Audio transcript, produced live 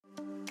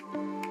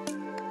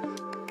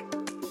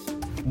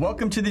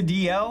Welcome to the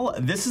DL.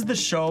 This is the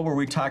show where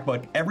we talk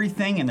about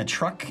everything in the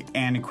truck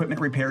and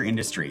equipment repair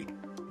industry.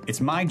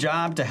 It's my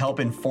job to help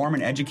inform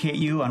and educate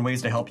you on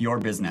ways to help your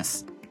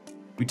business.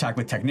 We talk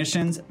with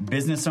technicians,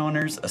 business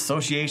owners,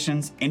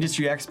 associations,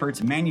 industry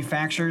experts,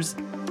 manufacturers,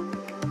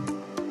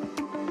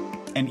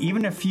 and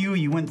even a few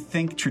you wouldn't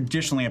think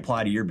traditionally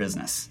apply to your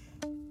business.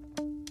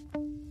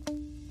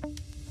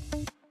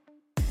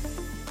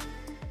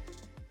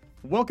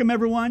 Welcome,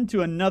 everyone,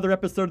 to another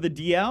episode of the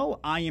DL.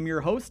 I am your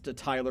host,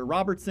 Tyler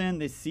Robertson,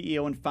 the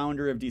CEO and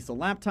founder of Diesel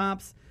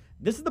Laptops.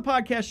 This is the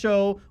podcast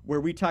show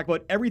where we talk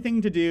about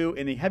everything to do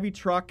in the heavy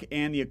truck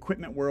and the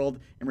equipment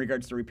world in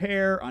regards to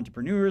repair,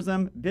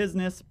 entrepreneurism,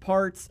 business,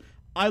 parts.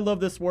 I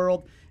love this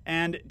world.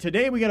 And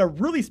today we got a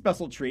really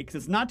special treat because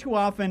it's not too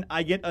often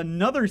I get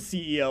another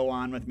CEO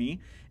on with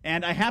me.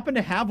 And I happen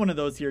to have one of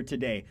those here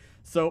today.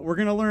 So we're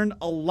going to learn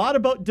a lot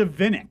about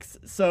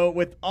DaVinix. So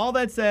with all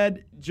that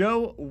said,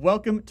 Joe,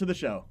 welcome to the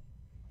show.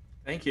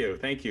 Thank you.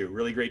 Thank you.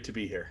 Really great to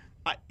be here.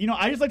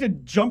 I just like to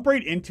jump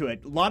right into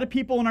it. A lot of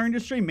people in our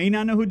industry may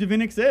not know who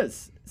DaVinix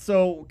is.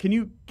 So can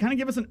you kind of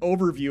give us an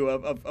overview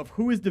of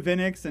who is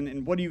DaVinix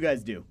and what do you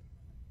guys do?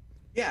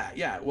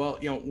 Yeah. Well,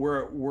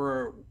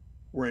 we're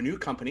a new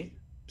company.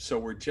 So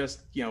we're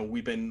just,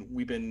 we've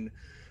been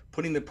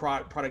putting the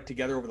product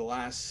together over the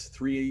last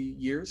 3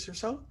 years or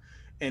so.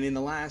 And in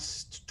the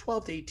last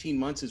 12 to 18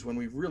 months is when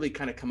we've really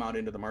kind of come out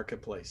into the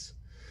marketplace.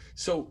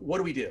 So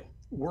what do?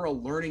 We're a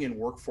learning and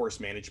workforce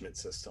management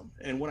system.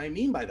 And what I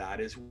mean by that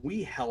is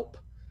we help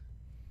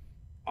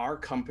our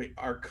company,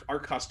 our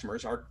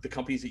customers, the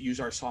companies that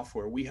use our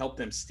software, we help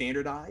them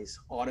standardize,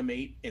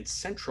 automate, and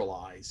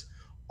centralize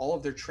all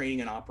of their training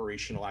and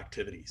operational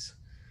activities.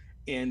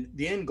 And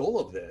the end goal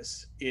of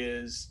this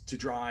is to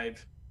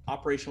drive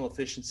operational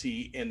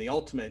efficiency, and the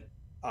ultimate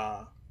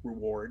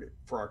reward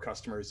for our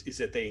customers is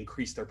that they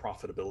increase their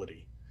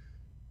profitability.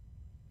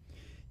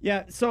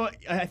 Yeah, so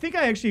I think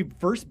I actually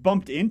first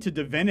bumped into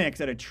DaVinix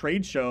at a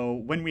trade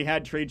show when we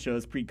had trade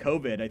shows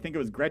pre-COVID. I think it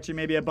was Gretchen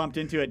maybe I bumped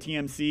into at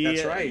TMC.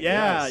 That's right.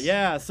 Yeah,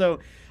 yes. So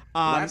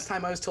last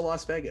time I was to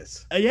Las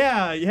Vegas.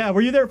 Yeah.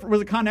 Were you there?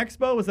 Was it Con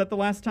Expo? Was that the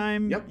last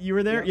time you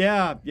were there?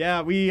 Yep.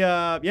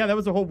 Yeah. That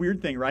was a whole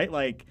weird thing, right?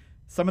 Like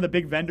some of the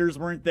big vendors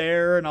weren't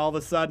there, and all of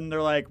a sudden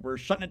they're like, we're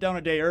shutting it down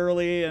a day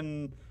early,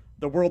 and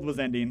the world was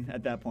ending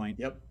at that point.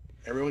 Yep.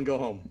 Everyone go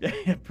home.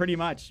 Pretty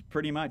much.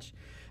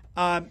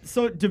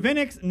 So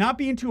DaVinix, not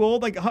being too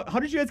old, like how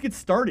did you guys get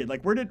started?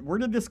 Like where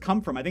did this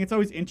come from? I think it's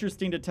always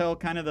interesting to tell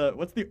kind of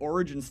what's the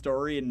origin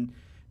story, and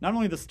not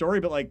only the story,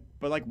 but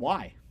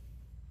why?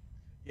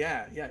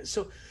 Yeah.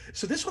 So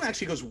this one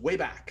actually goes way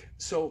back.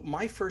 So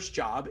my first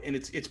job, and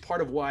it's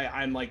part of why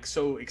I'm like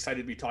so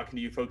excited to be talking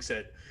to you folks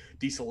at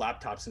Diesel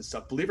Laptops and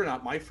stuff. Believe it or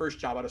not, my first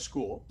job out of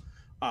school,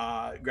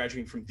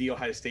 graduating from The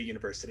Ohio State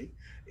University,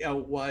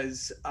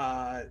 was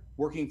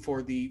working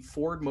for the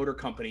Ford Motor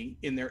Company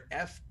in their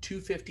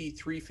F250,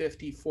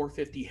 350,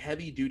 450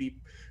 heavy duty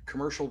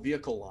commercial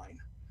vehicle line.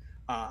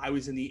 I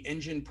was in the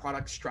engine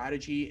product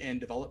strategy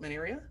and development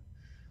area.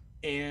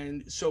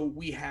 And so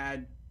we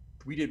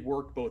did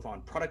work both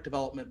on product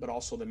development, but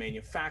also the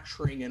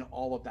manufacturing and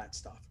all of that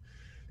stuff.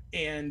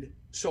 And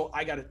so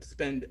I got to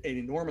spend an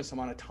enormous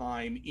amount of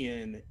time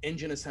in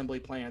engine assembly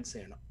plants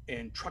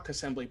and truck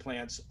assembly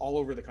plants all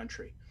over the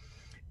country.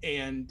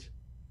 And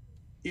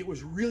it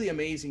was really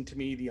amazing to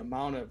me the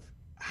amount of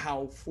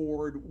how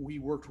Ford, we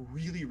worked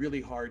really,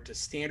 really hard to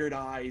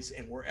standardize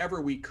and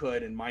wherever we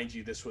could, and mind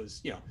you, this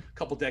was a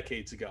couple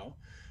decades ago,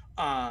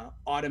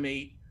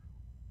 automate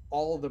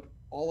all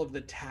of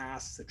the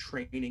tasks, the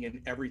training,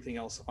 and everything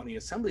else on the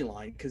assembly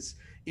line. Because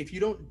if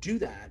you don't do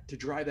that to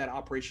drive that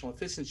operational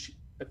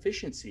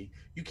efficiency,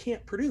 you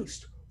can't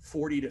produce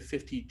 40 to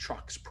 50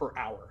 trucks per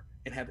hour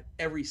and have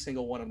every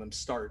single one of them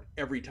start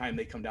every time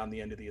they come down the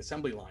end of the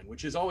assembly line,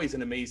 which is always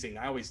an amazing.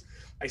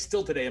 I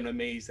still today am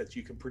amazed that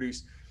you can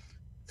produce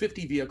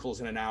 50 vehicles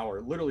in an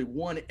hour, literally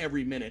one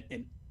every minute,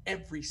 and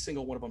every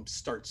single one of them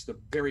starts the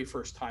very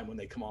first time when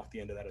they come off the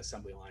end of that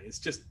assembly line. It's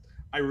just,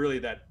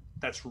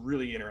 that's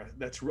really interesting.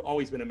 That's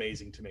always been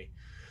amazing to me.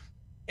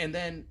 And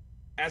then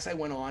as I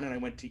went on and I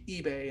went to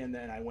eBay and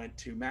then I went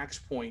to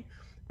MaxPoint,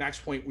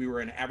 we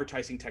were an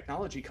advertising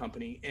technology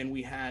company, and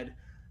we had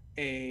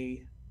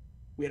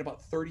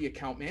about 30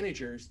 account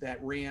managers that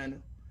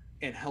ran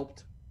and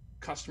helped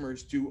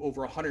customers do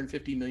over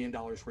 $150 million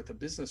worth of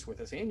business with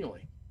us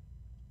annually.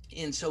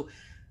 And so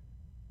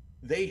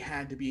they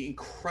had to be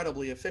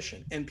incredibly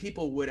efficient, and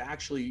people would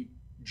actually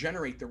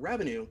generate the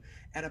revenue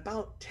at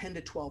about $10,000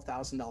 to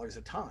 $12,000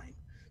 a time.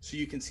 So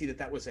you can see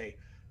that was a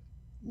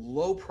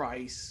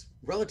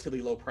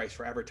relatively low price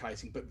for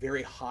advertising, but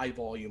very high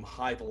volume,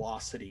 high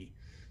velocity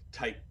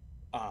type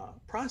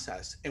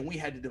process. And we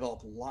had to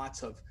develop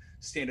lots of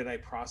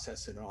standardized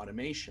process and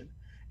automation.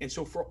 And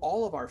so for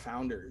all of our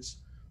founders,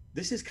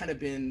 this has kind of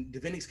been,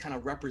 DaVinix kind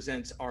of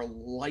represents our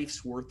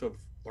life's worth of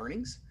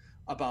learnings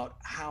about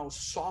how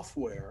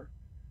software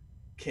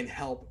can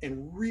help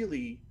and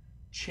really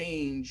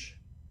change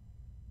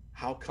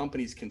how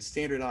companies can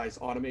standardize,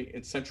 automate,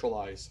 and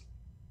centralize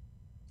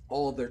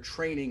all of their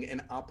training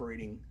and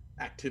operating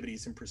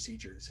activities and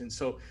procedures. And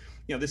so,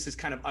 this is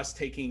kind of us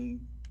taking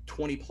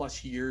 20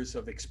 plus years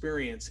of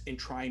experience in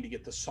trying to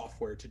get the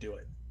software to do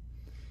it.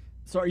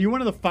 So are you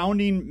one of the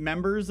founding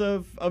members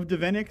of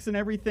DaVinix and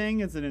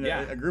everything? Is it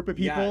a group of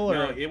people?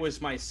 No, it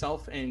was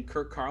myself and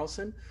Kirk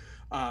Carlson.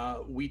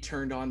 We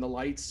turned on the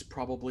lights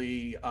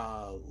probably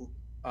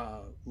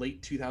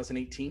late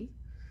 2018.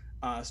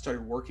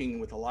 Started working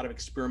with a lot of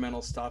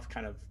experimental stuff,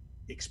 kind of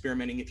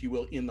experimenting, if you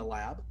will, in the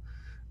lab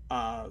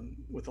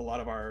with a lot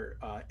of our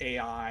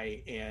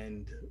AI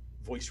and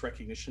voice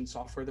recognition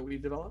software that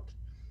we've developed.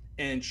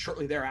 And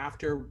shortly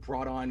thereafter,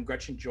 brought on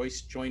Gretchen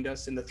Joyce, joined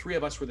us, and the three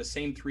of us were the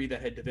same three that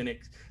had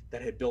DaVinix,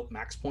 that had built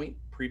MaxPoint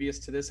previous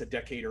to this, a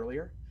decade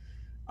earlier.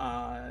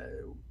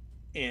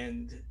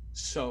 And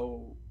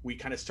so we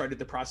kind of started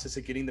the process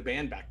of getting the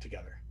band back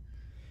together.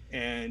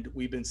 And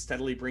we've been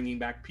steadily bringing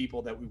back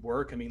people that we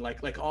work. I mean,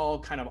 like all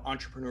kind of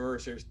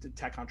entrepreneurs or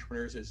tech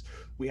entrepreneurs, is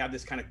we have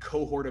this kind of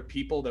cohort of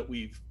people that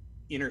we've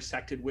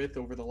intersected with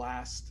over the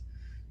last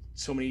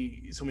so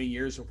many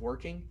years of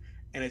working.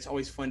 And it's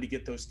always fun to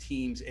get those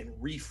teams and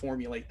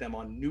reformulate them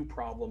on new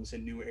problems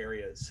in new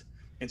areas.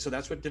 And so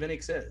that's what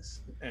DaVinix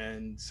is.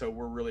 And so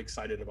we're really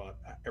excited about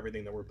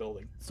everything that we're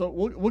building. So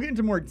we'll get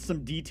into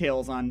some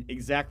details on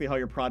exactly how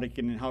your product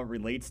and how it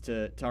relates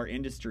to our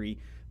industry.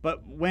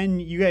 But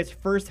when you guys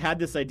first had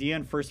this idea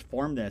and first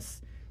formed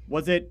this,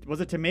 was it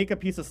to make a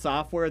piece of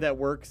software that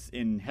works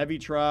in heavy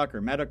truck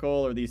or medical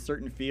or these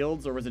certain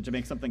fields, or was it to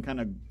make something kind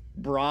of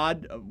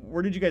broad?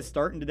 Where did you guys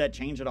start, and did that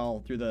change at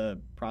all through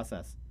the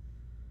process?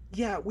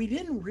 Yeah, we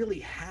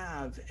didn't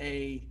have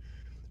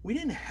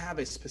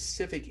a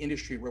specific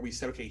industry where we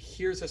said, okay,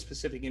 here's a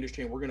specific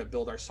industry and we're going to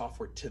build our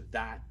software to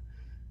that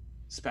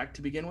spec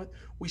to begin with.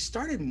 We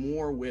started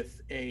more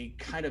with a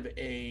kind of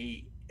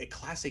a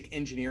classic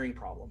engineering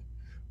problem,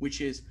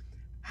 which is,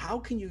 how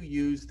can you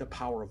use the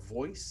power of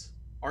voice,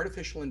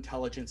 artificial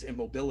intelligence, and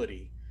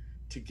mobility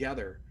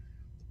together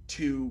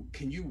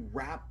can you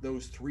wrap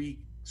those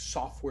three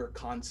software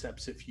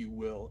concepts, if you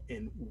will,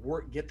 and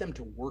get them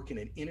to work in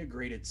an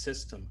integrated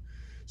system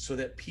so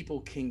that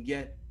people can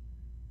get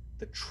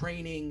the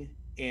training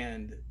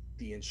and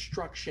the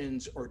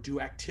instructions or do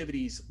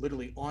activities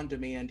literally on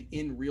demand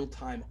in real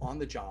time on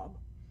the job.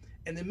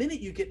 And the minute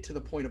you get to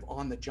the point of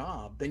on the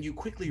job, then you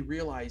quickly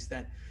realize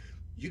that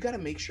you got to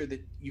make sure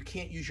that you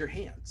can't use your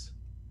hands,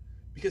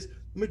 because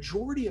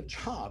majority of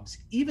jobs,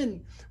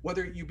 even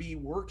whether you be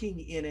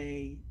working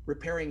in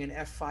repairing an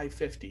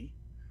F550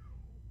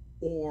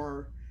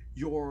 or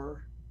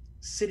you're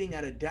sitting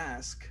at a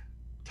desk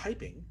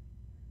typing,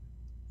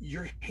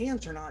 your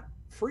hands are not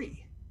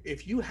free.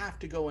 If you have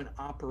to go and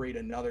operate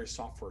another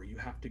software, you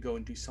have to go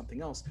and do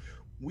something else.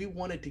 We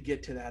wanted to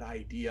get to that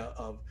idea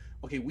of,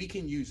 okay, we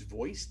can use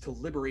voice to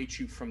liberate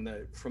you from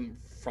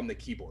the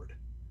keyboard.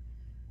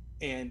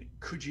 And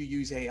could you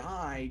use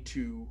AI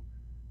to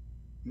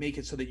make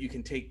it so that you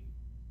can take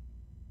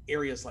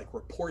areas like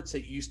reports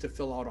that you used to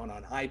fill out on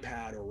an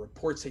iPad or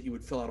reports that you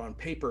would fill out on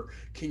paper?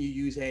 Can you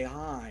use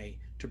AI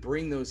to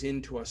bring those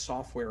into a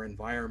software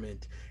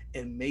environment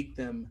and make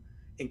them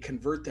and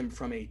convert them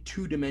from a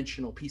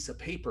two-dimensional piece of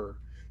paper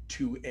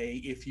to a,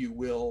 if you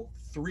will,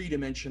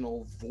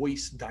 three-dimensional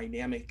voice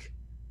dynamic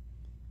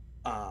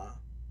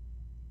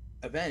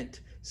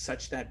event,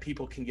 such that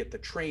people can get the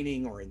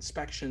training or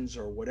inspections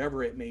or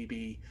whatever it may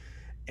be,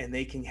 and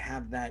they can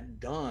have that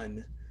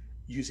done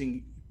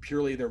using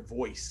purely their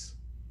voice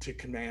to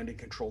command and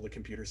control the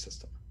computer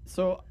system.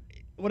 So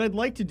what I'd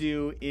like to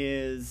do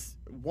is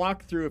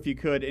walk through, if you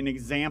could, an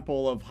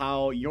example of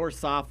how your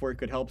software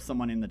could help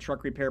someone in the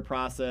truck repair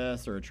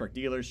process or a truck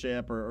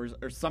dealership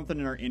or something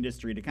in our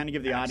industry, to kind of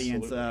give the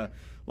audience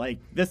like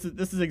this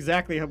is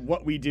exactly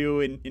what we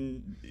do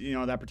in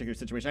that particular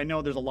situation. I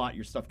know there's a lot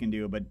your stuff can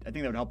do, but I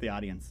think that would help the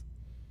audience.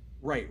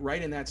 Right,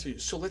 and that's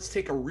so. Let's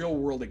take a real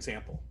world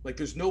example. Like,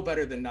 there's no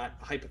better than not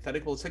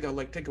hypothetical.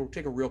 Let's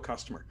take a real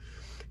customer.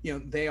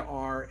 They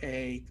are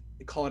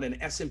call it an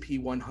S&P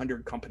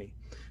 100 company.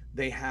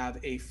 They have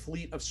a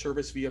fleet of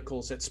service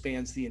vehicles that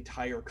spans the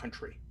entire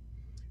country.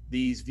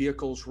 These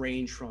vehicles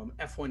range from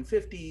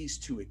F-150s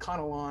to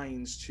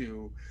Econolines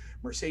to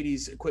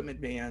Mercedes equipment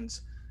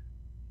vans,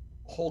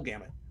 whole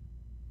gamut.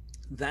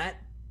 That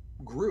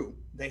group,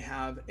 they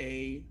have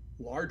a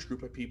large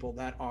group of people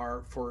that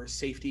are for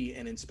safety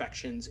and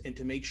inspections and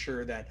to make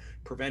sure that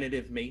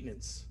preventative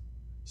maintenance,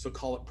 so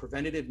call it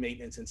preventative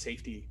maintenance and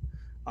safety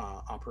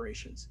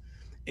operations.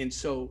 And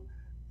so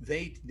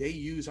they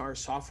use our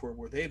software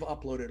where they've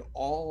uploaded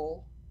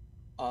all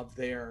of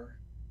their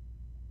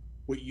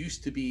what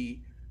used to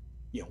be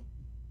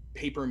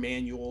paper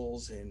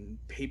manuals and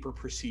paper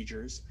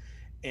procedures,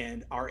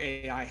 and our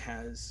AI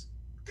has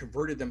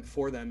converted them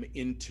for them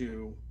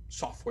into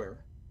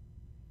software,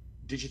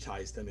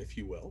 digitized them, if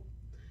you will,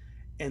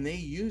 and they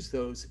use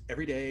those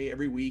every day,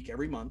 every week,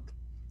 every month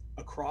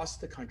across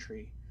the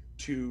country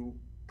to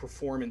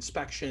perform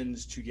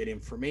inspections, to get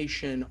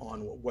information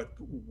on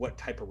what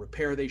type of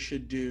repair they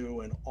should do,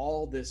 and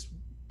all this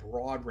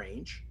broad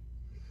range.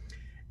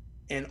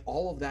 And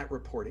all of that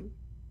reporting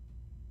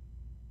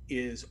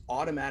is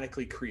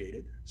automatically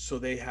created. So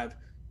they have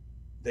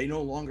They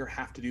no longer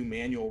have to do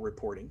manual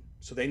reporting.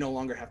 So they no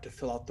longer have to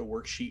fill out the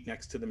worksheet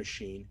next to the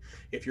machine.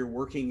 If you're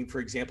working, for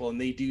example, and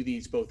they do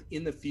these both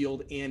in the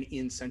field and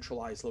in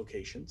centralized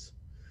locations,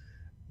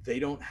 they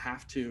don't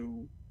have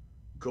to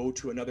go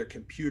to another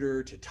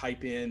computer to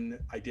type in,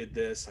 I did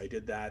this, I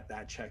did that,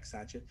 that checks,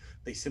 that checks.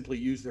 They simply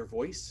use their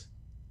voice,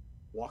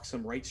 walks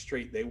them right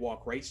straight. They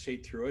walk right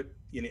straight through it.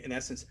 In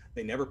essence,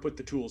 they never put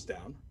the tools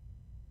down.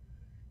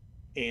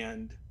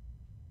 And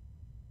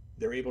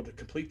they're able to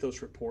complete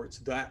those reports.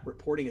 That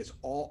reporting is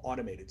all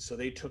automated. So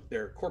they took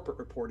their corporate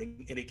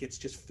reporting and it gets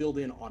just filled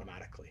in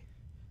automatically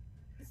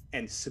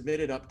and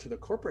submitted up to the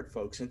corporate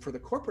folks. And for the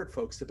corporate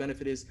folks, the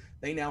benefit is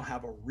they now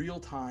have a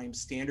real-time,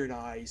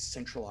 standardized,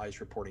 centralized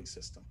reporting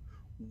system.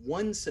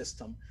 One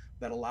system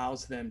that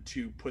allows them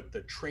to put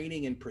the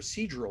training and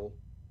procedural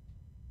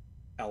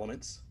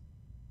elements,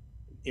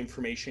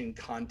 information,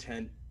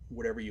 content,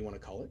 whatever you want to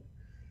call it,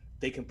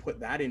 they can put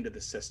that into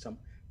the system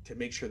to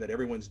make sure that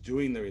everyone's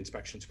doing their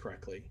inspections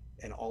correctly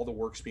and all the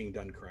work's being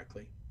done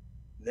correctly.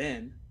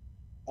 Then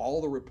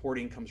all the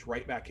reporting comes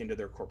right back into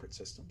their corporate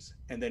systems.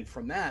 And then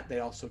from that, they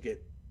also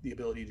get the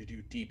ability to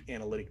do deep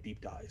analytic deep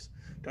dives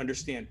to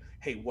understand,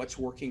 hey, what's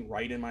working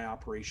right in my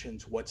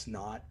operations, what's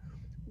not,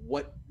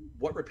 what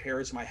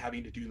repairs am I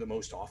having to do the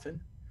most often?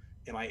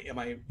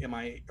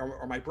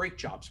 Are my brake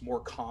jobs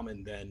more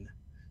common than,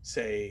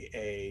 say,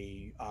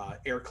 a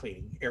air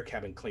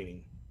cabin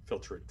cleaning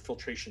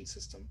filtration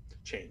system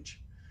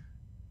change?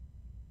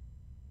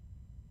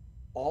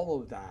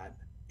 All of that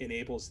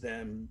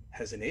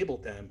has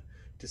enabled them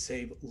to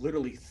save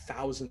literally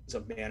thousands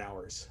of man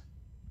hours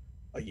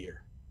a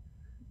year.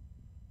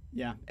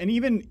 Yeah. And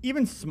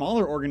even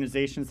smaller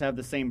organizations have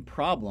the same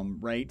problem,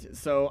 right?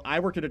 So I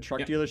worked at a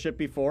truck dealership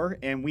before,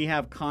 and we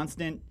have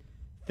constant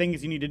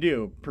things you need to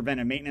do: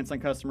 preventive maintenance on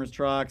customers'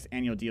 trucks,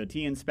 annual DOT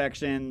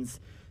inspections.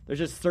 There's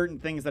just certain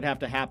things that have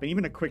to happen.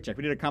 Even a quick check.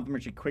 We did a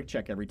complimentary quick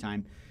check every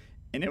time.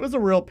 And it was a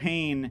real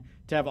pain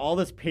to have all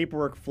this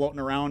paperwork floating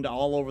around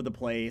all over the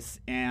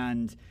place,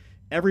 and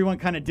everyone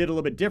kind of did a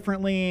little bit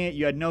differently.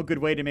 You had no good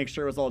way to make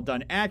sure it was all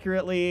done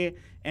accurately.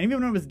 And even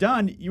when it was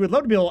done, you would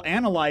love to be able to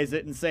analyze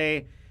it and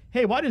say,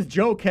 hey, why does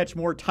Joe catch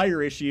more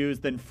tire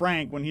issues than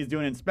Frank when he's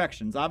doing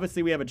inspections?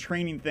 Obviously, we have a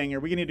training thing, or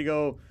we need to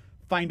go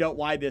find out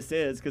why this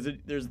is, because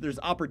there's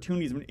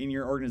opportunities in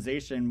your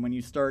organization when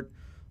you start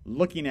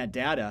looking at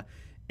data.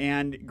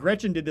 And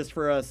Gretchen did this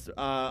for us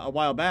a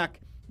while back,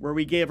 where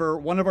we gave her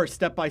one of our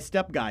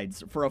step-by-step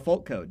guides for a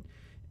fault code.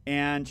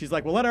 And she's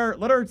like, well, let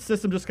our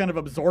system just kind of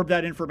absorb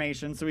that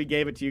information. So we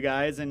gave it to you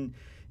guys, and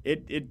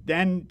it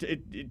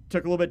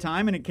took a little bit of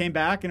time, and it came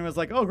back, and it was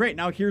like, oh, great.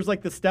 Now here's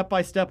like the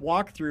step-by-step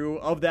walkthrough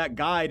of that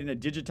guide in a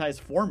digitized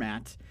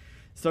format.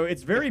 So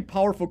it's very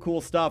powerful,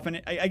 cool stuff.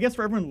 And I guess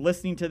for everyone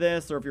listening to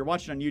this, or if you're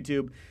watching on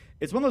YouTube,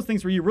 it's one of those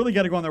things where you really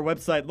got to go on their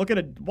website,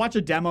 watch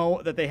a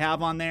demo that they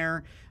have on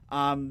there.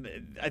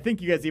 I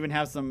think you guys even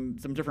have some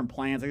different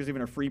plans. There's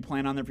even a free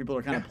plan on there for people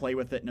to kind of play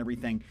with it and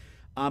everything.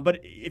 But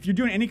if you're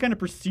doing any kind of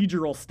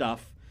procedural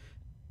stuff,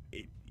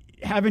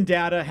 having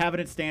data, having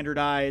it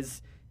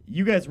standardized,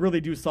 you guys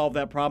really do solve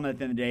that problem at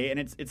the end of the day. And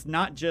it's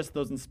not just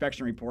those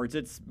inspection reports.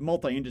 It's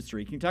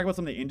multi-industry. Can you talk about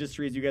some of the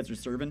industries you guys are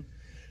serving?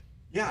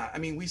 Yeah, I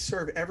mean, we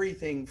serve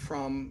everything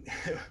from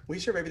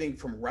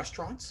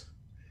restaurants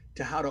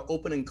to how to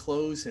open and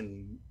close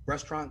and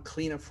restaurant,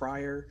 clean a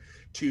fryer,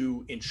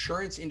 to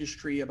insurance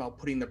industry about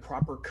putting the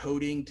proper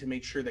coding to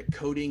make sure that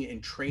coding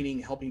and training,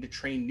 helping to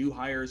train new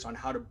hires on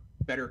how to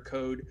better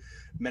code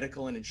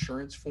medical and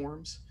insurance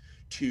forms,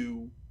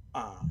 to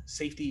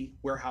safety,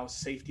 warehouse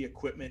safety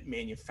equipment,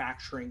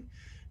 manufacturing.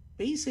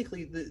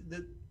 Basically,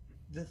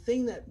 the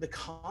thing that the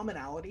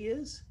commonality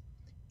is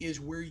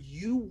where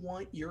you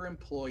want your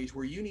employees,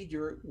 where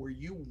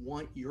you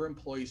want your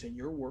employees and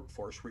your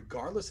workforce,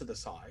 regardless of the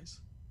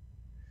size,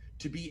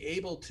 to be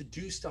able to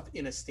do stuff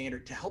in a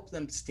standard, to help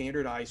them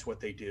standardize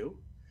what they do,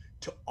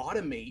 to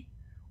automate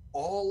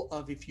all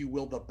of, if you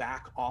will, the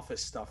back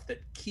office stuff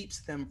that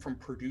keeps them from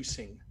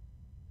producing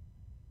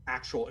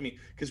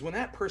because when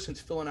that person's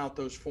filling out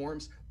those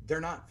forms,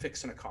 they're not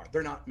fixing a car,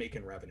 they're not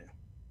making revenue,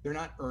 they're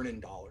not earning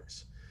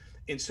dollars.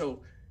 And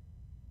so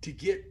to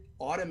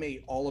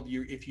automate all of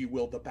your, if you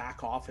will, the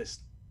back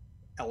office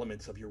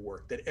elements of your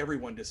work that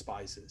everyone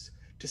despises,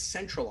 to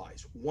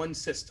centralize one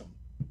system,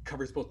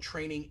 covers both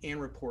training and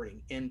reporting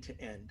end to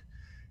end,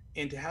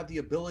 and to have the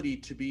ability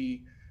to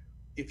be,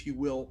 if you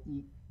will,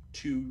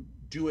 to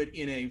do it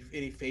in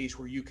a phase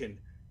where you can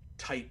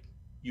type,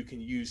 you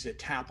can use it,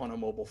 tap on a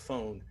mobile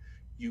phone,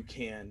 you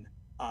can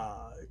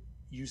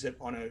use it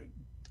on a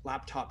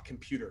laptop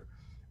computer.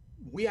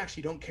 We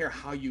actually don't care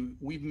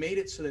we've made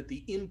it so that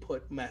the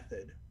input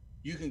method,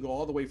 you can go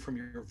all the way from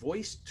your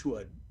voice to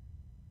a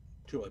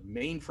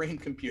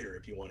mainframe computer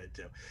if you wanted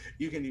to.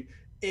 You can do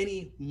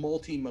any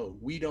multi-mode.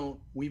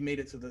 We've made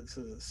it so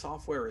the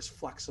software is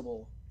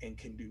flexible and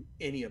can do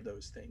any of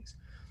those things.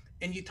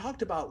 And you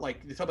talked about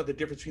the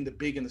difference between the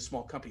big and the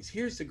small companies.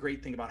 Here's the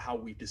great thing about how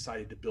we've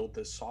decided to build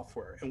this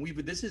software. And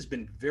this has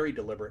been very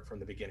deliberate from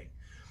the beginning,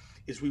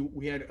 is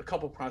we had a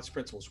couple of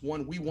principles.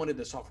 One, we wanted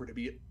the software to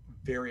be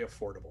very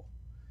affordable.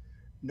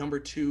 Number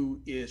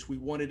two is we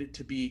wanted it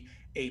to be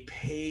a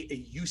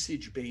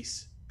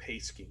usage-based pay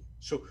scheme.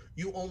 So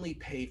you only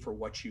pay for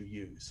what you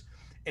use.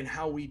 And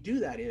how we do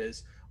that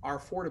is our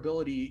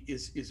affordability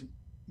is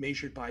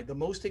measured by the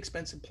most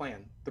expensive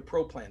plan, the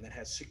Pro plan that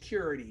has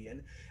security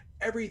and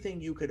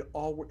everything you could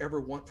ever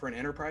want for an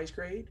enterprise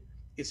grade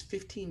is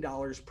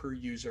 $15 per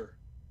user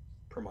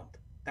per month.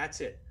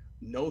 That's it.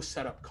 No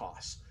setup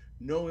costs,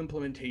 no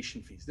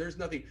implementation fees. There's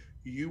nothing.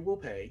 You will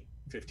pay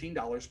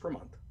 $15 per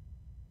month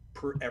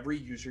per every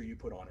user you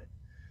put on it,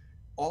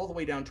 all the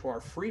way down to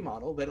our free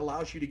model that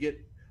allows you to get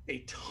a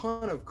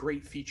ton of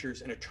great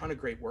features and a ton of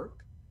great work,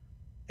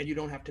 and you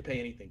don't have to pay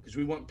anything, because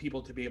we want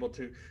people to be able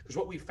to, because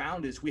what we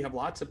found is we have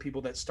lots of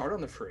people that start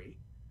on the free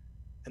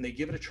and they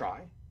give it a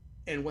try,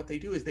 and what they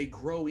do is they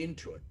grow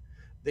into it.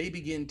 They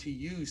begin to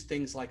use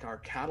things like our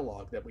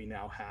catalog that we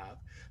now have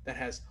that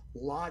has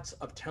lots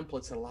of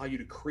templates that allow you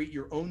to create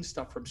your own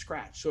stuff from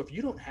scratch. So if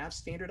you don't have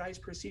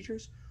standardized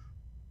procedures,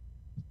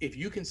 if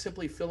you can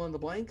simply fill in the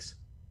blanks,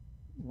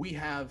 we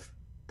have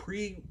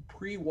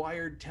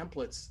pre-wired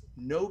templates,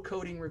 no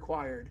coding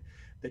required,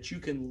 that you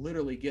can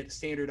literally get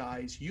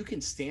standardized. You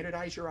can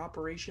standardize your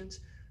operations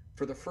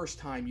for the first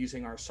time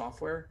using our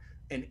software,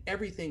 and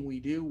everything we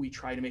do, we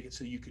try to make it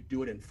so you could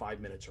do it in 5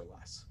 minutes or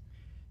less.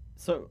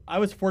 So I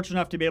was fortunate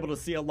enough to be able to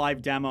see a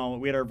live demo.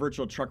 We had our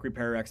virtual truck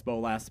repair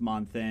expo last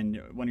month, and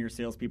one of your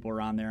salespeople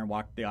were on there and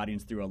walked the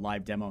audience through a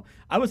live demo.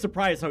 I was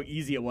surprised how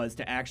easy it was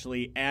to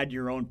actually add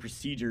your own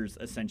procedures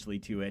essentially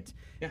to it.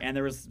 Yeah. And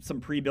there was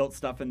some pre-built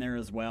stuff in there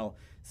as well.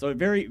 So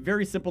very,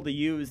 very simple to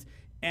use.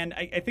 And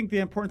I think the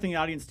important thing the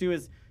audience too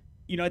is,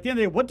 you know, at the end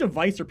of the day, what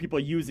device are people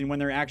using when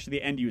they're actually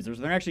the end users?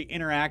 They're actually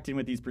interacting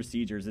with these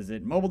procedures. Is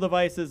it mobile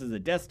devices? Is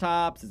it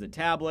desktops? Is it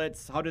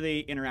tablets? How do they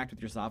interact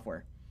with your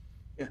software?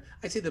 Yeah,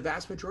 I'd say the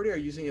vast majority are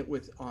using it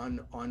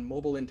on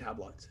mobile and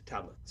tablets.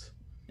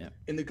 Yeah.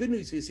 And the good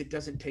news is it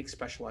doesn't take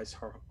specialized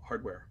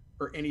hardware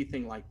or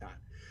anything like that.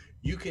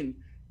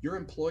 Your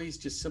employees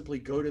just simply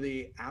go to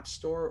the App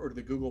Store or to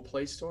the Google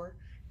Play Store,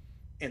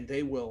 and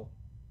they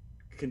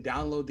can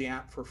download the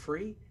app for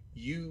free.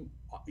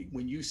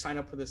 When you sign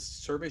up for this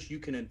service, you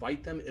can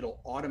invite them.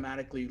 It'll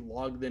automatically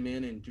log them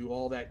in and do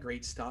all that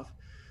great stuff.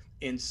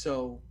 And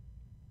so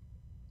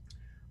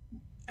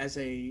as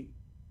a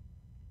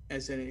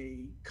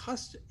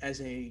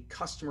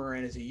customer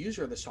and as a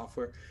user of the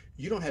software,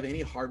 you don't have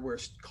any hardware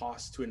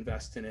costs to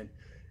invest in it.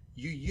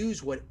 You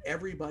use what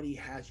everybody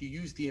has. You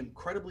use the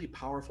incredibly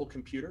powerful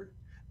computer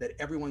that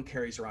everyone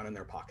carries around in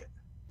their pocket.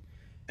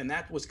 And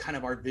that was kind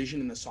of our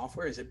vision in the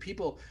software, is that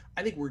people,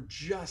 I think we're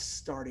just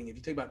starting. If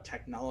you think about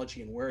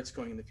technology and where it's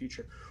going in the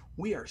future,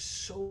 we are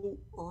so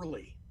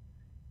early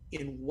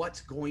in what's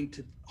going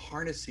to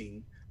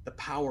harnessing the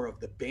power of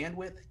the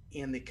bandwidth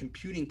and the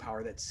computing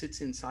power that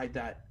sits inside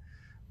that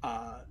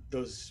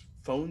those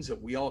phones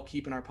that we all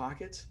keep in our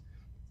pockets.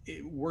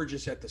 We're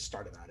just at the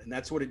start of that. And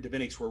that's what at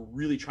DaVinix, we're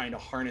really trying to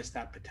harness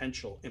that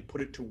potential and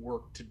put it to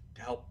work to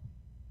help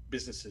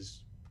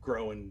businesses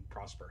grow and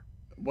prosper.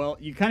 Well,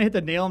 you kind of hit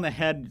the nail on the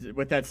head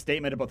with that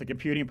statement about the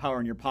computing power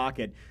in your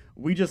pocket.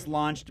 We just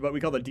launched what we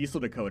call the diesel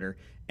decoder.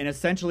 And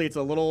essentially, it's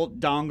a little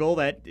dongle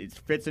that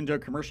fits into a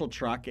commercial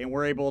truck, and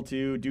we're able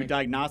to do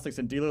diagnostics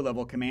and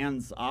dealer-level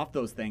commands off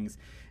those things.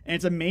 And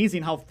it's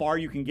amazing how far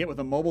you can get with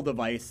a mobile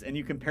device. And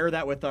you compare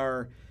that with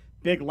our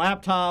big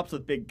laptops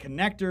with big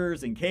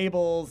connectors and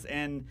cables.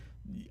 And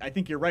I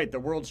think you're right. The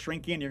world's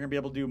shrinking. You're going to be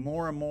able to do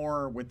more and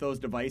more with those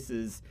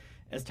devices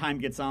as time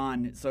gets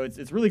on. So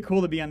it's really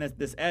cool to be on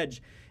this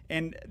edge.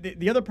 And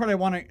the other part I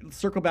want to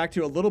circle back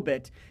to a little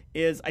bit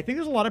is I think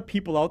there's a lot of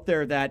people out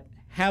there that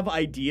have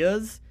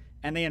ideas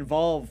and they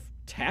involve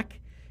tech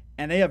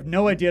and they have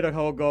no idea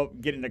how to go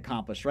get it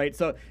accomplished, right?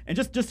 So, and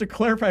just to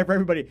clarify for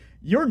everybody,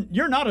 you're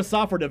not a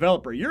software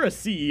developer. You're a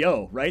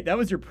CEO, right? That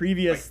was your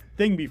previous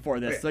thing before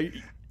this. So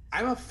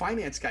I'm a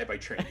finance guy by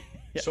training.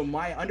 Yeah. So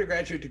my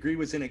undergraduate degree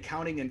was in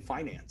accounting and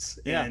finance.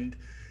 Yeah. And,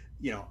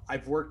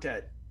 I've worked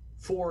at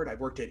Ford, I've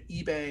worked at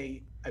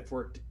eBay, I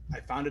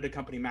founded a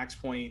company,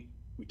 MaxPoint.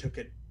 We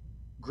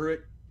grew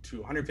it to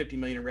 150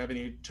 million in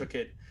revenue, took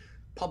it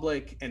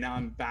public, and now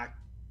I'm back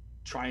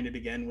trying it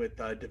again with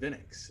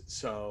DaVinix.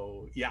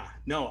 So yeah,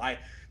 no, I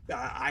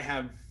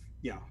have,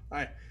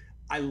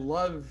 I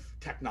love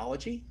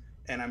technology,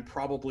 and I'm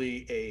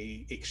probably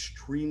a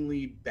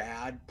extremely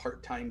bad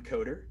part-time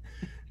coder,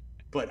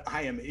 but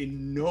I am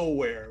in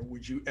nowhere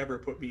would you ever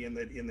put me in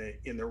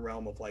the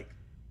realm of like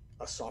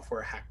a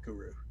software hack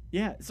guru.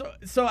 Yeah.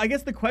 So I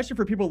guess the question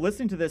for people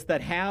listening to this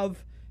that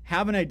have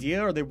an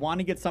idea or they want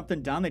to get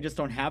something done, they just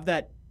don't have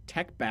that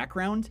tech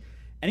background,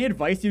 any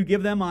advice you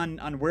give them on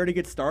where to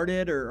get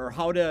started or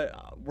how to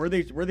where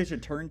they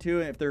should turn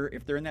to if they're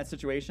in that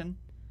situation?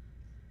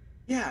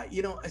 Yeah,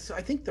 so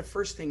I think the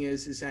first thing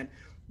is that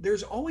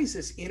there's always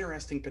this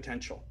interesting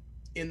potential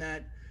in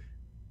that,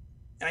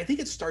 and I think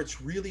it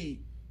starts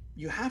really,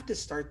 you have to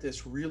start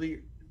this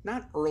really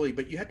not early,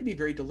 but you have to be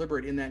very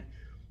deliberate in that.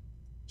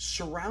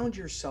 Surround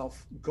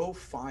yourself, go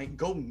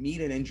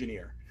meet an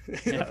engineer.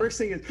 The first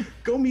thing is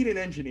go meet an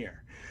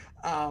engineer.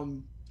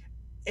 And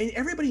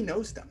everybody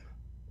knows them.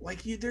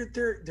 Like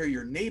they're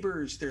your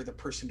neighbors, they're the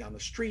person down the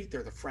street,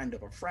 they're the friend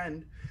of a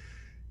friend.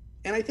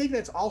 And I think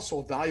that's also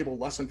a valuable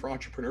lesson for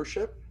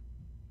entrepreneurship.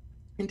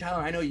 And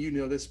Tyler, I know you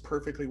know this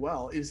perfectly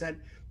well, is that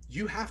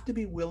you have to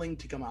be willing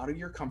to come out of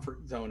your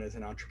comfort zone as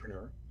an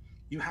entrepreneur.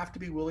 You have to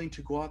be willing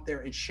to go out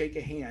there and shake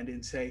a hand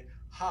and say,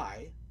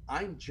 "Hi,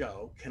 I'm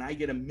Joe. Can I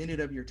get a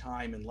minute of your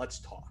time and let's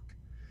talk?"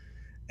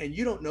 And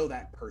you don't know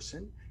that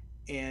person.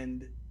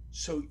 And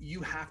so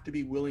you have to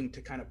be willing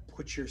to kind of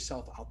put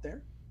yourself out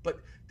there. But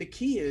the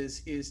key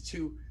is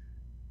to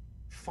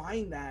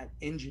find that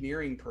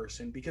engineering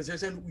person, because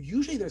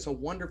usually there's a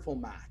wonderful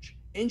match.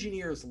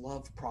 Engineers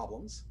love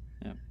problems.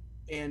 Yeah.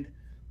 And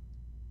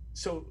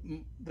so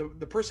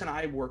the person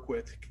I work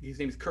with, his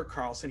name is Kirk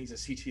Carlson. He's a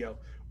CTO.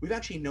 We've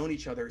actually known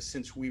each other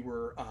since we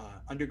were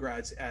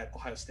undergrads at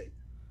Ohio State.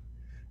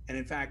 And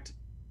in fact,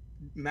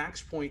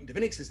 Max Point,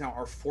 DaVinix is now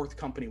our fourth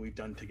company we've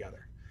done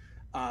together.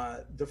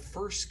 The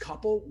first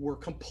couple were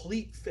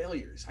complete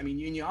failures. I mean,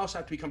 you also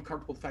have to become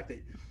comfortable with the fact that,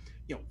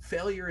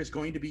 failure is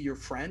going to be your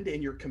friend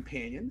and your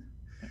companion.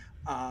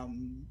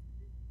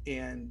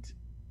 And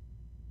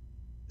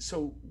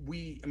so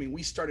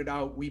we started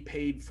out, we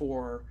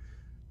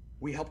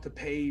helped to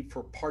pay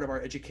for part of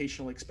our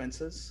educational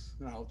expenses.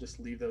 And I'll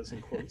just leave those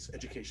in quotes,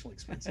 educational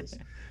expenses,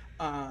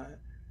 at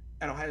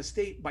Ohio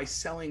State by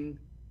selling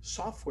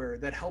software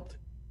that helped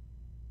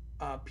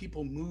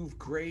people move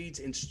grades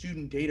and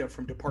student data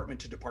from department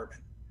to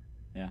department.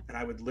 Yeah. And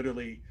I would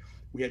literally,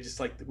 we had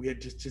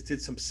just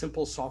did some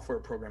simple software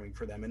programming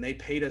for them, and they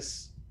paid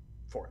us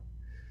for it.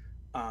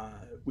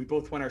 We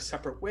both went our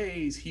separate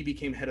ways. He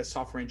became head of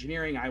software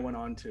engineering. I went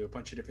on to a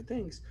bunch of different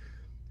things.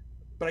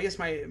 But I guess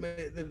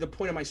the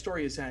point of my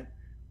story is that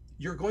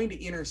you're going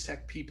to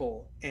intersect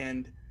people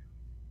and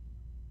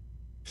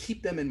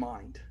keep them in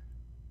mind.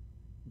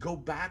 Go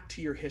back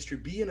to your history,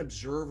 be an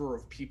observer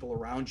of people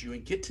around you,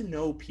 and get to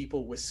know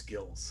people with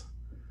skills.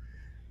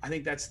 I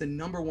think that's the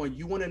number one.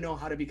 You want to know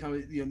how to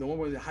become,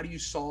 how do you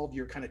solve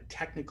your kind of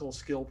technical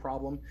skill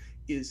problem,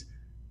 is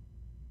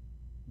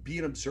be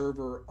an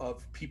observer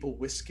of people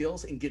with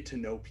skills and get to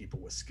know people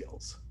with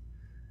skills.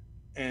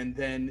 And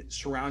then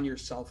surround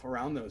yourself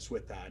around those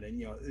with that.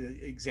 And,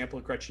 example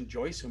of Gretchen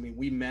Joyce, I mean,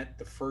 we met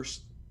the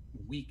first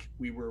week.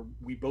 We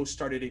both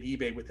started at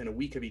eBay within a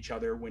week of each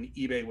other when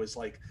eBay was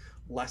like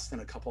less than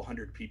a couple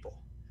hundred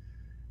people.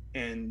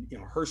 And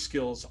her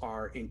skills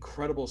are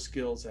incredible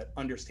skills at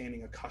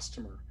understanding a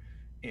customer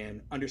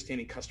and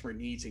understanding customer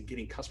needs and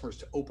getting customers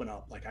to open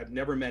up. Like, I've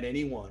never met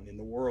anyone in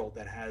the world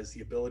that has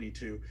the ability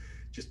to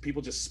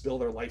people just spill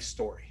their life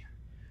story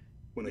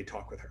when they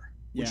talk with her,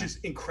 which is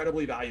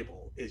incredibly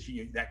valuable. Is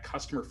that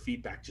customer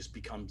feedback just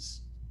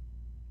becomes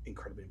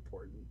incredibly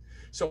important.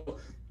 So,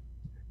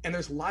 and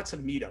there's lots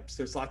of meetups.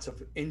 There's lots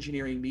of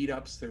engineering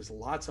meetups. There's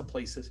lots of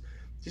places.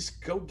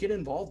 Just go get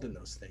involved in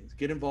those things.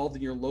 Get involved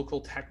in your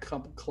local tech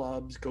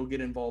clubs. Go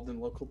get involved in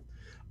local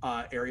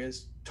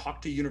areas.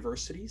 Talk to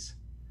universities,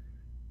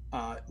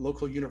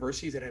 local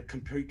universities that have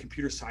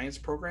computer science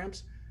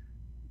programs.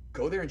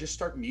 Go there and just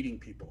start meeting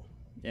people.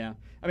 Yeah.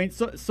 I mean,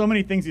 so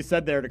many things you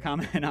said there to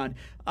comment on.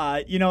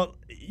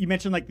 You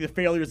mentioned like the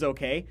failure is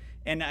okay.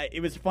 And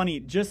it was funny.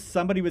 Just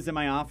somebody was in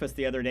my office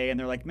the other day and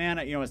they're like, man,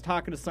 I was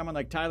talking to someone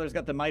like, Tyler's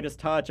got the Midas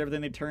touch.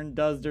 Everything they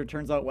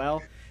turns out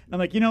well. And I'm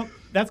like,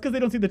 that's because they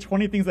don't see the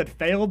 20 things that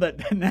failed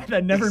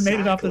that never made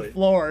it off the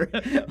floor.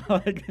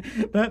 Like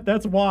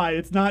that's why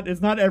it's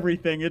not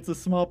everything. It's a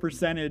small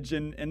percentage,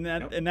 and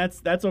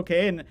that's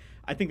okay. And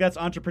I think that's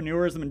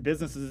entrepreneurism and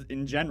businesses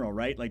in general,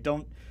 right? Like,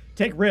 don't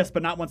take risks,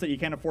 but not ones that you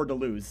can't afford to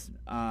lose,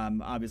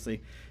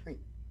 obviously. Right.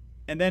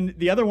 And then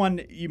the other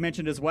one you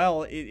mentioned as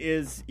well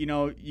is, you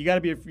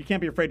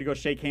can't be afraid to go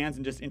shake hands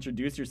and just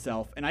introduce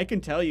yourself. And I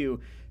can tell you,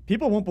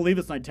 people won't believe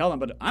this when I tell them,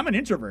 but I'm an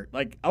introvert.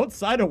 Like,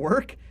 outside of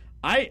work,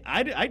 I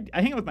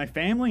hang out with my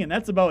family, and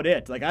that's about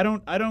it. Like, I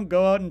don't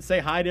go out and say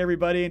hi to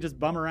everybody and just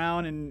bum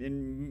around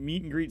and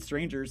meet and greet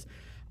strangers.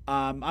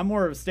 I'm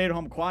more of a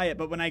stay-at-home quiet,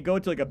 but when I go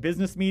to like a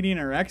business meeting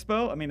or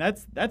expo, I mean,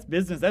 that's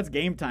business, that's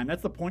game time.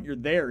 That's the point you're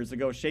there, is to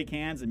go shake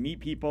hands and meet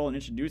people and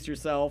introduce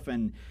yourself.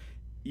 And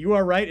you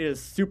are right, it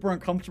is super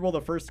uncomfortable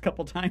the first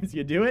couple times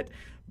you do it,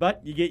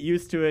 but you get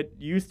used to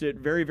it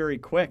very, very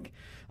quick.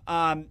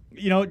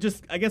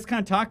 Just I guess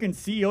kind of talking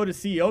CEO to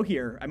CEO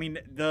here. I mean,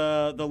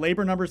 the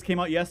labor numbers came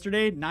out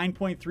yesterday.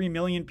 9.3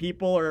 million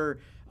people are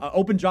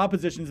open job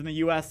positions in the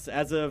U.S.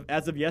 as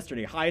of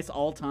yesterday, highest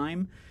all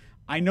time.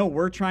 I know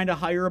we're trying to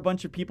hire a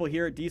bunch of people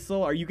here at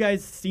Diesel. Are you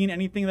guys seeing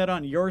anything of that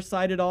on your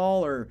side at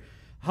all, or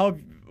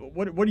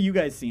what are you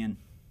guys seeing?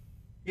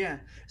 Yeah,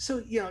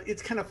 so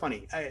it's kind of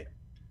funny.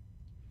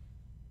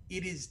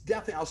 It is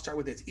definitely. I'll start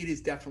with this. It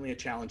is definitely a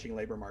challenging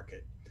labor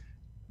market,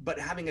 but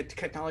having a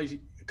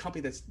technology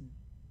company that's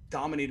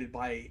dominated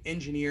by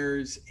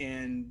engineers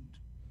and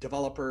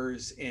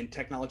developers and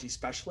technology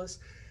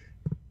specialists,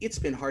 it's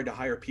been hard to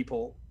hire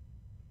people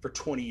for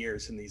 20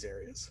 years in these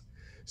areas.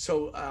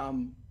 So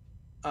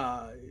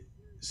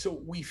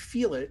we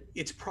feel it.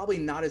 It's probably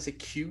not as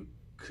acute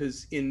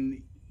because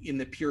in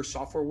the pure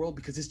software world,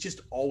 because it's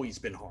just always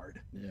been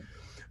hard. Yeah.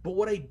 But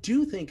what I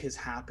do think has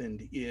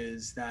happened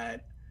is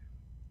that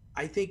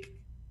I think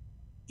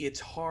it's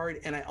hard.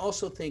 And I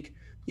also think,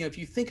 if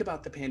you think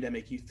about the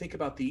pandemic, you think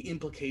about the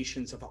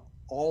implications of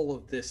all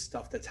of this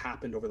stuff that's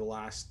happened over the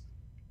last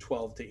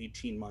 12 to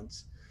 18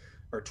 months,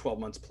 or 12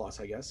 months plus,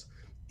 I guess,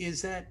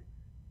 is that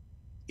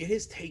it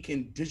has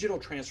taken digital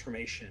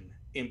transformation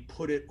and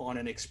put it on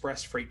an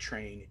express freight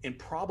train and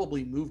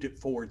probably moved it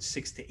forward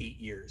 6 to 8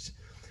 years.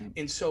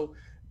 And so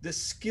the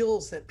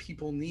skills that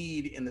people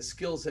need and the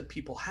skills that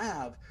people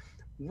have,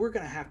 we're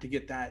going to have to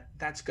get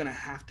that's going to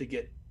have to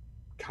get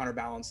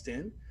counterbalanced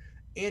in.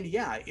 And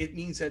yeah, it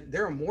means that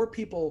there are more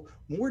people,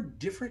 more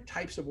different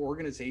types of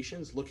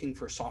organizations looking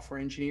for software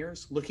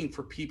engineers, looking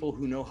for people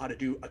who know how to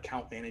do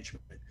account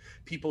management,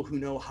 people who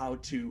know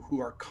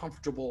who are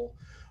comfortable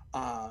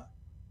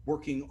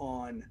working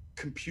on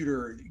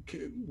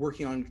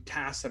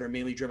tasks that are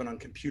mainly driven on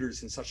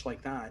computers and such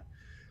like that.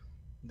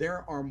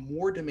 There are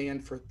more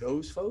demand for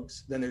those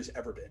folks than there's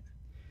ever been.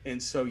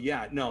 And so,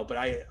 yeah, no, but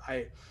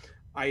I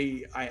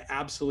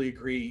absolutely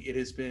agree. It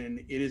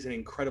is an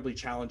incredibly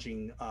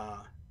challenging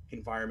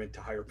environment to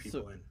hire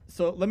people in.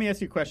 So let me ask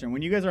you a question.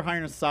 When you guys are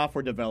hiring a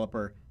software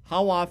developer,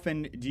 how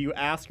often do you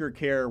ask or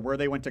care where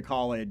they went to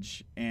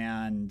college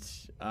and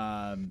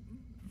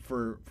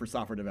for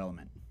software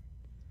development?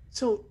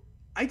 So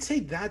I'd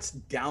say that's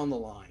down the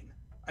line.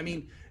 I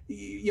mean,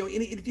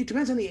 it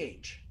depends on the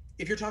age.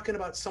 If you're talking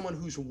about someone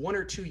who's 1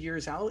 or 2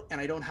 years out and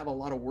I don't have a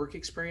lot of work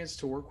experience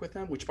to work with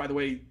them, which by the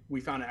way,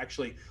 we found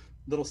actually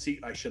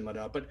I shouldn't let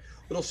out, but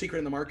little secret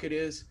in the market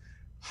is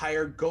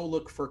go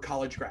look for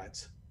college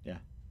grads. Yeah.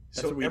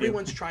 So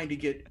everyone's trying to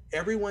get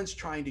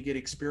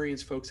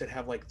experienced folks that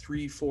have like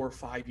 3, 4,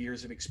 5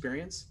 years of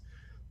experience.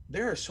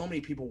 There are so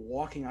many people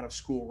walking out of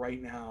school right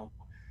now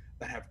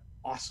that have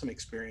awesome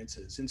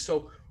experiences. And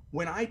so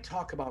when I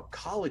talk about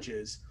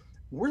colleges,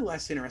 we're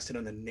less interested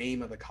in the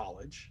name of the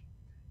college,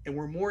 and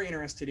we're more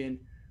interested in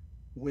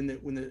when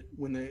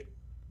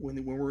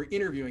we're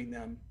interviewing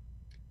them,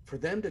 for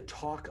them to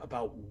talk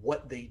about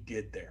what they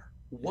did there.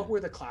 What were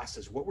the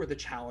classes? What were the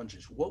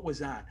challenges? What was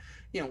that?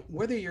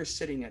 Whether you're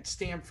sitting at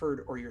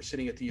Stanford or you're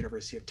sitting at the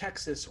University of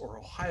Texas or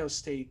Ohio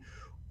State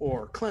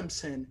or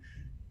Clemson,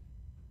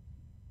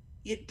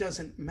 it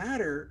doesn't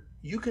matter.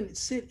 You can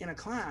sit in a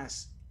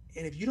class,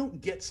 and if you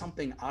don't get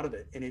something out of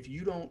it, and if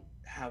you don't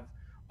have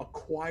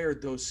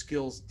acquired those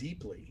skills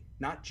deeply,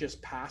 not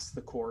just passed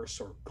the course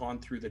or gone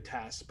through the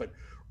test, but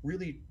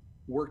really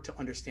work to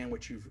understand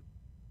what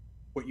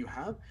you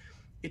have,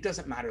 it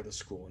doesn't matter the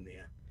school in the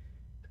end.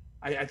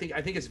 I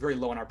think it's very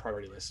low on our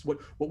priority list. What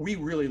we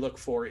really look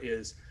for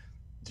is,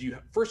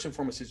 first and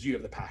foremost, do you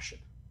have the passion?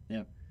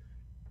 Yeah.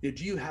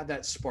 Do you have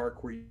that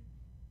spark where you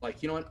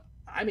like, you know what,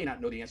 I may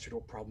not know the answer to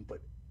a problem, but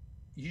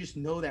you just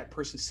know that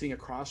person sitting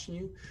across from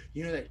you,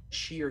 that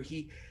she or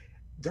he,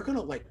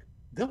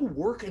 they'll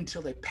work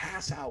until they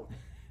pass out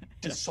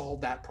to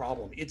solve that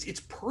problem. It's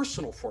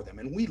personal for them,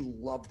 and we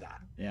love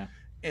that. Yeah.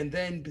 And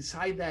then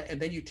beside that, and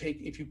then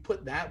if you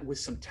put that with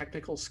some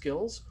technical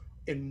skills,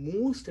 and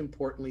most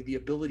importantly,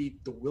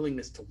 the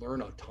willingness to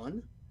learn a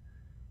ton,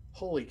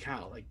 holy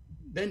cow. Like,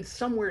 then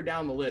somewhere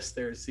down the list,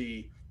 there's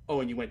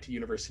and you went to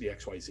University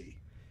XYZ.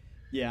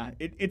 Yeah,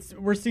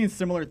 we're seeing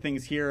similar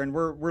things here, and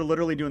we're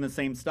literally doing the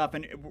same stuff.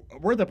 And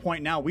we're at the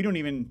point now, we're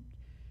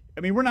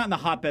not in the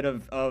hotbed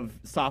of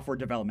software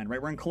development,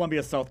 right? We're in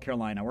Columbia, South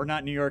Carolina. We're not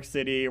in New York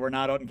City. We're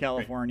not out in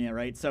California,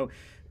 right? So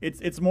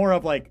it's more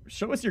of like,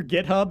 show us your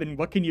GitHub and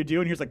what can you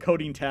do, and here's a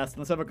coding test, and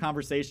let's have a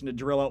conversation to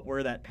drill out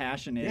where that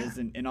passion is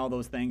and all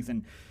those things.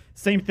 And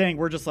same thing,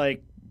 we're just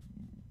like,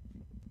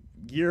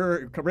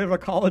 you're rid of a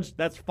college,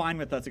 that's fine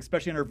with us,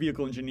 especially on our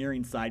vehicle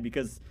engineering side,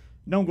 because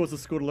no one goes to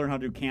school to learn how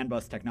to do CAN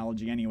bus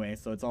technology anyway,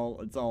 so it's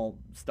all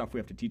stuff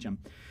we have to teach them.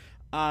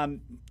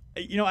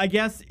 I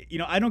guess,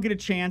 I don't get a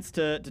chance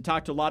to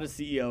talk to a lot of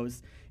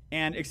CEOs,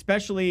 and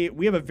especially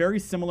we have a very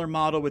similar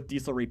model with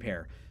Diesel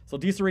Repair. So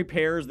Diesel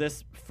Repair is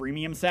this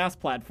freemium SaaS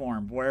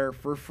platform where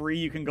for free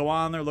you can go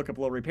on there, look up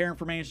a little repair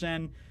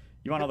information.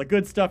 You want all the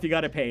good stuff, you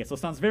got to pay. So it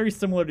sounds very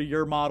similar to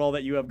your model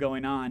that you have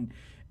going on.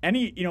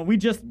 We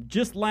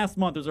just last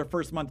month was our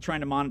first month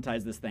trying to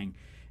monetize this thing.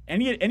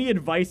 Any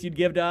advice you'd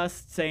give to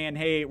us saying,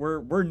 hey,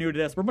 we're new to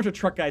this. We're a bunch of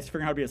truck guys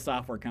figuring out how to be a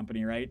software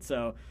company, right?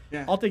 So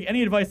I'll take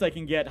any advice I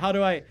can get. How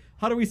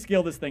do we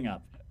scale this thing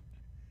up?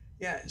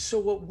 Yeah, so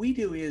what we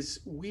do is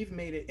we've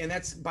made it, and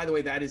that's, by the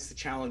way, that is the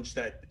challenge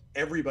that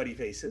everybody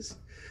faces.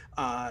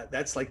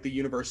 That's like the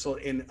universal,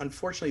 and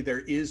unfortunately there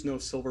is no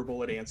silver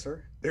bullet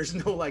answer. There's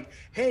no like,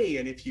 hey,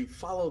 and if you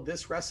follow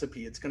this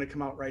recipe, it's going to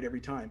come out right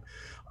every time.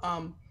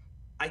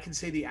 I can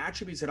say the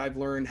attributes that I've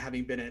learned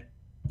having been at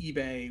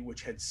eBay,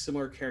 which had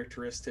similar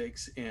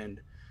characteristics, and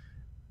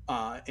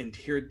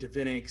here at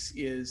DaVinix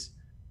is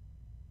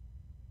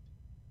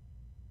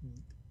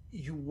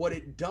what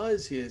it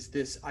does is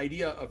this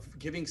idea of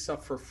giving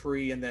stuff for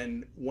free and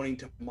then wanting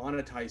to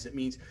monetize it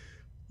means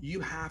you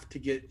have to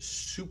get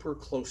super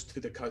close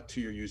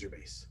to your user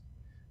base,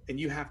 and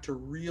you have to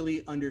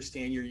really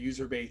understand your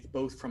user base,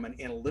 both from an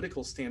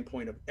analytical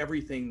standpoint of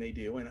everything they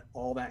do and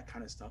all that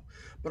kind of stuff,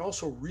 but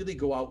also really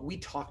go out. We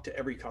talk to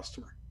every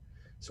customer.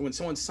 So when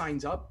someone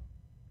signs up,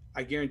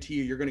 I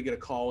guarantee you're going to get a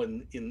call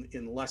in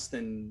less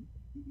than,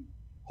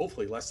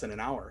 hopefully less than an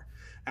hour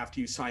after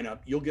you sign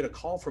up. You'll get a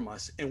call from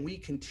us, and we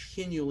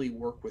continually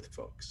work with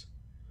folks.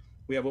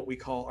 We have what we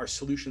call our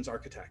solutions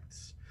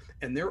architects,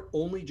 and their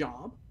only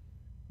job,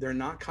 they're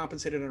not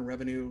compensated on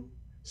revenue.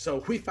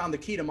 So we found the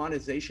key to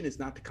monetization is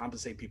not to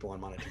compensate people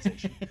on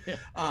monetization,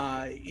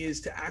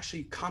 is to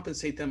actually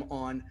compensate them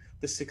on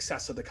the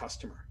success of the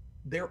customer.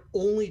 Their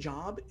only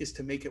job is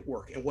to make it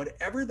work. And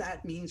whatever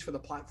that means for the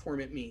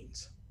platform, it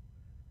means.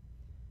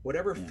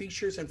 Whatever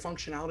features and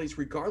functionalities,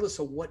 regardless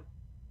of what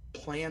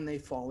plan they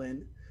fall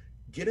in,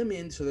 get them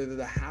in so they're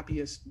the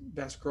happiest,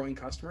 best growing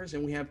customers.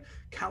 And we have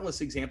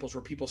countless examples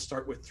where people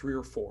start with 3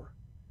 or 4,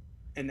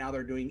 and now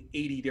they're doing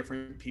 80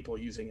 different people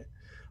using it.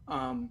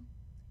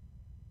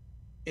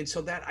 And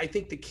so that, I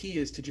think the key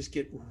is to just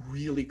get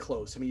really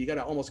close. I mean, you got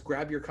to almost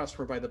grab your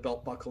customer by the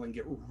belt buckle and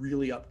get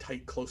really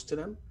uptight close to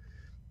them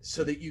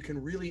so that you can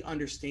really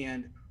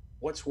understand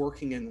what's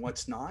working and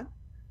what's not.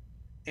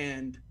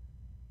 And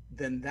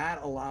then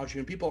that allows you,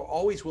 and people are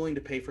always willing to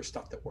pay for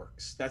stuff that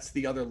works. That's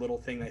the other little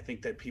thing I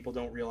think that people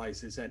don't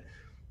realize is that,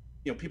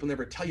 people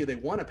never tell you they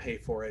want to pay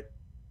for it,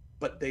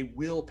 but they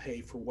will pay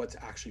for what's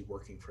actually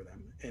working for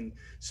them. And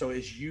so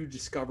as you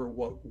discover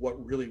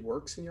what really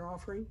works in your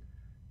offering,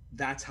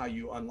 that's how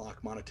you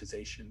unlock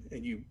monetization,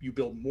 and you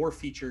build more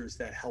features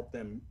that help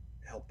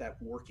that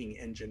working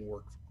engine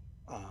work,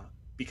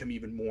 become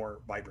even more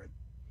vibrant.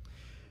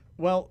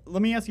 Well,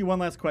 let me ask you one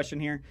last question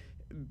here.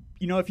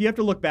 If you have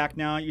to look back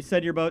now, you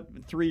said you're about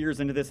 3 years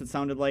into this. It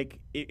sounded like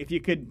if you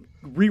could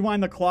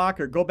rewind the clock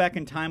or go back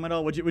in time at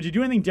all, would you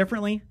do anything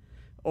differently,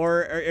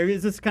 or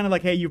is this kind of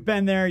like, hey, you've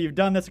been there, you've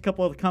done this a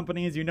couple of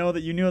companies, you know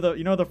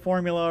the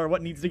formula or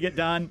what needs to get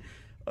done?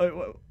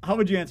 How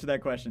would you answer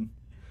that question?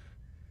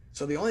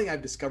 So the only thing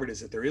I've discovered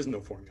is that there is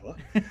no formula.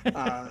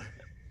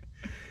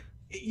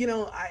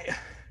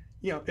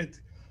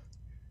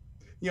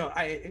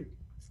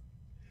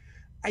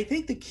 I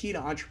think the key to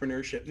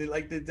entrepreneurship,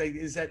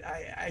 is that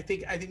I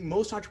think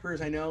most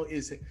entrepreneurs I know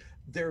is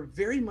they're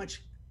very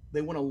much,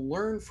 they want to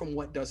learn from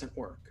what doesn't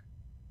work,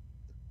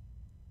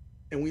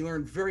 and we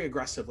learn very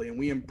aggressively, and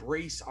we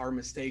embrace our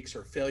mistakes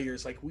or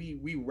failures. Like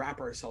we wrap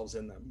ourselves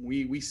in them.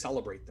 We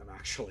celebrate them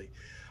actually.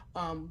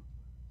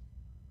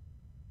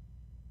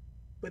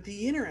 But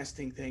the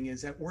interesting thing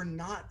is that we're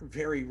not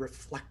very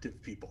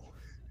reflective people.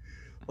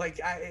 Like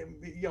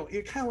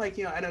it's kind of like,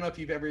 I don't know if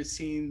you've ever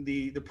seen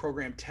the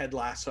program Ted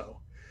Lasso,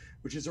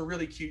 which is a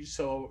really cute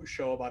show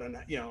about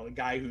a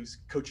guy who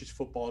coaches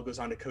football, goes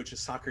on to coach a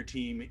soccer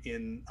team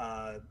in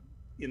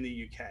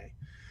the UK.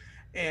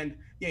 And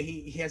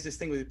he has this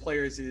thing with the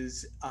players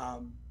is,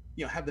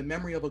 have the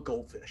memory of a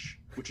goldfish,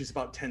 which is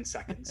about 10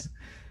 seconds.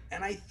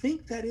 And I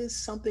think that is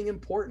something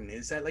important,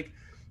 is that like,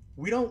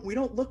 we don't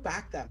look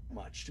back that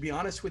much. To be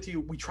honest with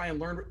you, we try and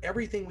learn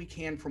everything we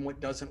can from what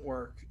doesn't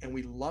work. And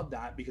we love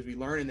that because we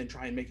learn and then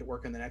try and make it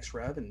work in the next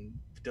rev. And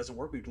if it doesn't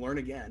work, we learn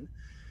again.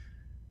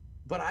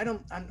 But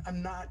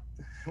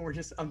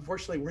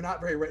unfortunately, we're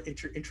not very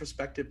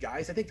introspective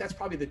guys. I think that's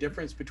probably the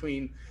difference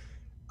between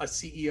a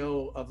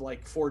CEO of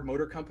like Ford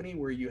Motor Company,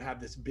 where you have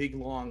this big,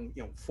 long,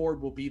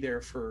 Ford will be there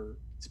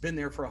it's been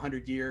there for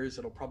 100 years.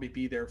 It'll probably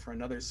be there for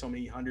another so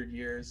many 100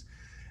 years.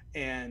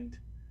 And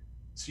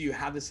so you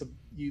have this,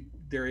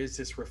 there is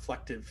this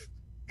reflective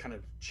kind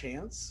of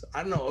chance.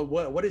 I don't know.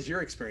 What has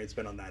your experience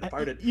been on that? If I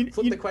were to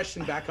flip the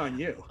question back on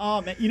you.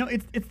 Oh man,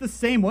 it's the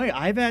same way.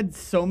 I've had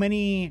so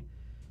many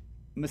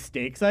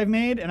mistakes I've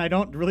made, and I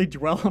don't really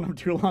dwell on them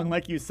too long,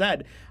 like you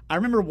said. I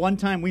remember one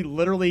time we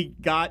literally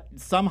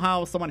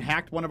somehow someone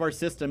hacked one of our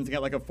systems and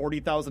got like a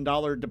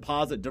 $40,000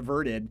 deposit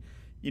diverted,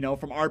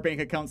 from our bank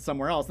account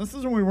somewhere else. This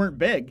is when we weren't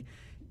big,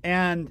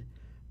 and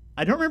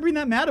I don't remember being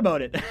that mad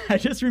about it. I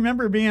just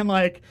remember being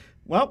like,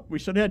 well, we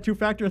should have had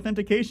 2-factor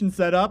authentication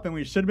set up, and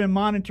we should have been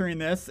monitoring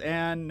this,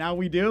 and now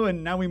we do,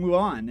 and now we move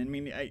on. I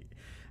mean,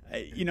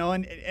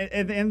 and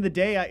at the end of the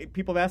day,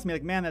 people have asked me,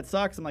 like, man, that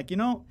sucks. I'm like,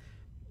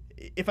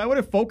 if I would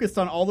have focused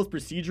on all those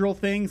procedural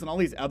things and all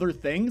these other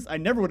things, I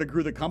never would have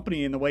grew the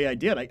company in the way I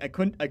did. I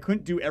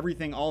couldn't do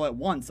everything all at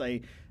once.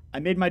 I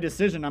made my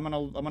decision. I'm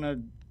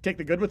gonna take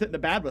the good with it and the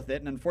bad with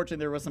it, and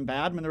unfortunately, there was some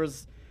bad, and there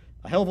was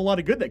a hell of a lot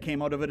of good that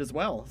came out of it as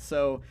well.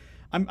 So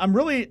I'm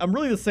really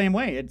the same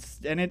way.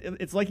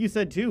 It's like you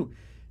said too.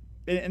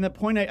 And the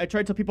point I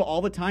try to tell people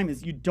all the time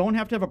is you don't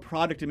have to have a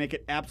product to make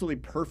it absolutely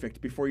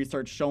perfect before you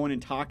start showing and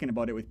talking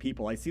about it with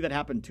people. I see that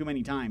happen too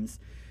many times.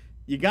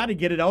 You got to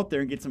get it out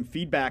there and get some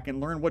feedback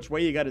and learn which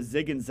way you got to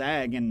zig and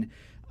zag. And,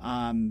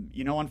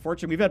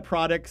 unfortunately, we've had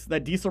products,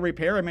 that diesel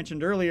repair I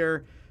mentioned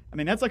earlier. I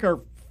mean, that's like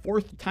our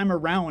 4th time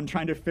around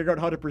trying to figure out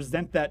how to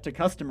present that to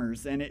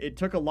customers. And it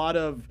took a lot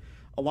of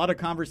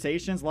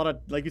conversations, a lot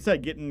of, like you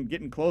said,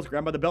 getting close,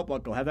 grab by the belt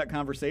buckle, have that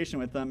conversation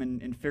with them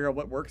and figure out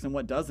what works and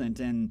what doesn't.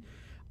 And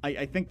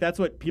I think that's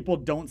what people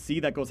don't see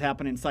that goes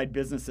happen inside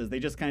businesses. They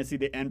just kind of see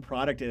the end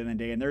product at the end of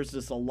the day. And there's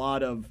just a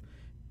lot of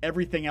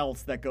everything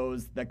else that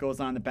goes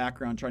on in the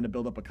background trying to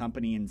build up a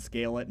company and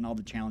scale it and all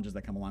the challenges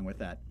that come along with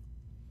that.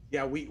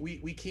 Yeah,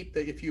 we keep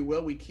the, if you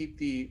will, we keep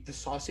the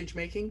sausage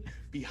making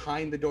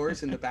behind the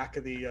doors in the back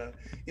of the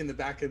in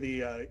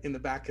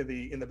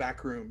the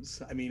back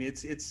rooms. I mean,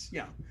 it's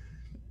yeah,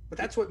 but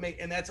that's what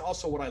and that's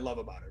also what I love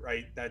about it,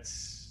 right?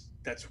 That's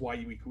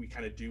why we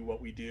kind of do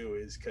what we do,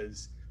 is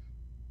because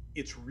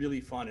it's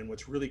really fun. And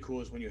what's really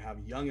cool is when you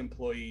have young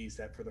employees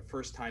that for the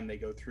first time they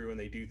go through and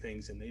they do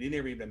things and they didn't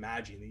ever even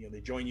imagine,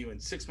 they join you,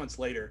 and 6 months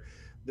later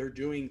they're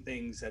doing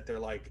things that they're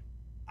like,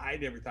 I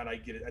never thought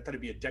I'd get it. I thought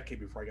it'd be a decade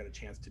before I got a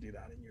chance to do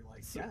that. And you're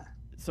like, yeah.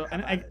 So,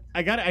 and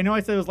I know I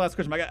said it was the last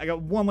question, but I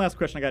got one last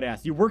question I got to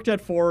ask. You worked at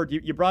Ford.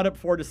 You brought up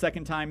Ford a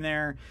second time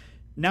there.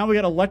 Now we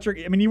got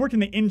electric. I mean, you worked in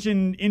the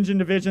engine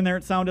division there,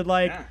 it sounded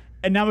like. Yeah.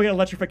 And now we got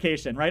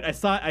electrification, right? I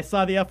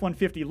saw the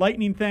F-150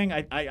 Lightning thing.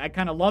 I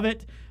kind of love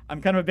it.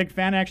 I'm kind of a big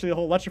fan, actually, of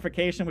the whole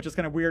electrification, which is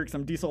kind of weird because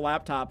I'm diesel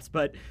laptops.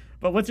 But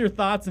what's your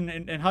thoughts,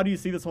 and how do you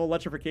see this whole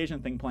electrification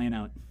thing playing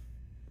out?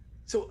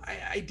 So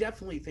I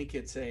definitely think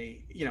it's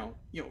a,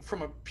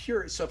 from a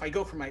pure, so if I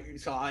go from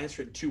so I'll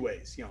answer it in two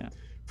ways,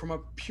 from a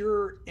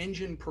pure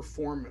engine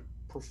perform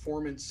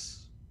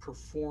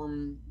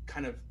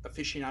kind of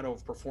aficionado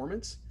of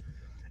performance,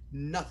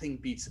 nothing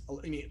beats,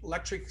 I mean,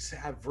 electrics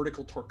have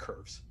vertical torque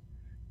curves.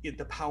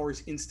 The power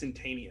is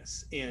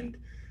instantaneous, and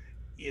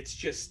it's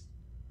just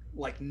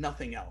like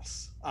nothing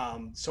else.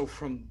 So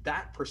from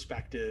that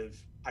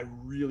perspective, I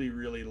really,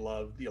 really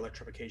love the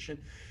electrification.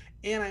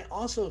 And I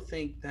also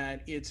think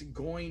that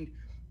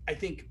I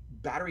think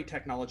battery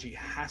technology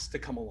has to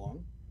come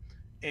along.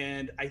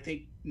 And I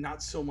think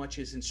not so much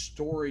as in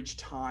storage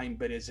time,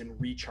 but as in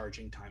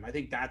recharging time. I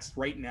think that's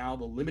right now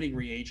the limiting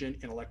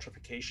reagent in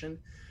electrification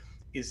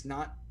is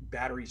not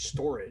battery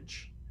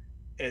storage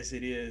as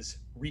it is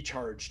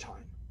recharge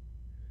time.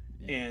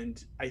 Yeah.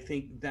 And I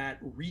think that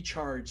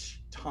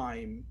recharge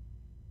time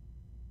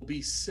will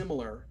be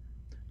similar.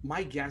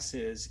 My guess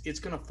is it's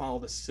going to follow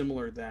the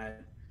similar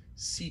that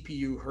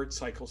CPU hertz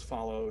cycles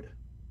followed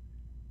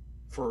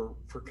for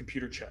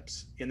computer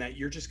chips, in that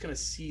you're just going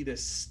to see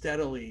this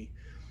steadily,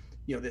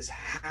 this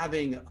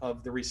halving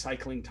of the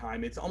recycling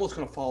time. It's almost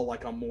going to follow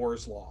like a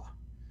Moore's law.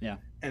 Yeah.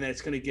 And then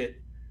it's going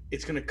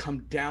to come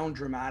down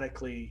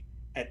dramatically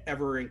at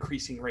ever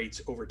increasing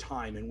rates over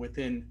time. And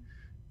within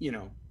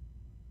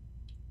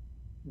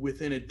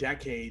a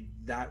decade,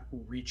 that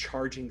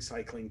recharging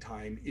cycling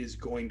time is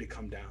going to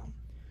come down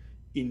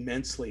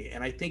immensely.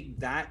 And I think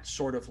that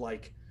sort of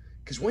like,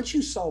 because once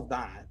you solve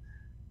that,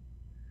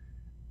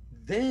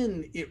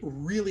 then it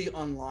really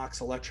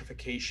unlocks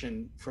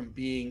electrification from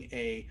being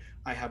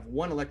I have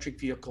one electric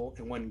vehicle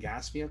and one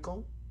gas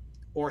vehicle,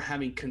 or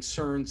having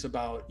concerns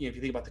about, if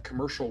you think about the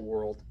commercial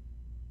world,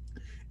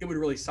 it would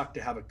really suck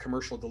to have a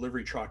commercial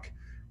delivery truck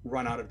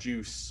run out of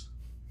juice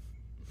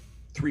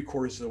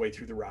 3/4 of the way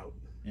through the route.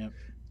 Yep.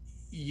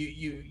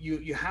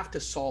 You have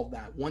to solve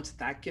that. Once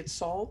that gets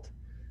solved,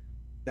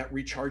 that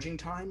recharging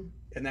time,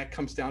 and that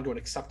comes down to an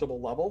acceptable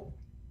level,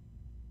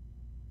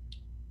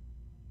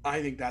 I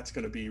think that's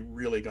going to be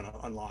really going to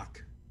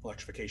unlock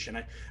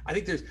electrification. I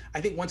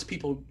think once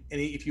people,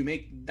 and if you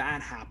make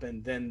that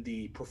happen, then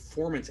the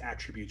performance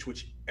attributes,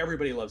 which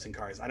everybody loves in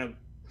cars, I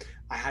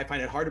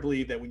find it hard to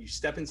believe that when you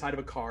step inside of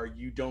a car,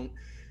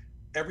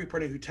 every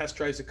person who test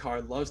drives a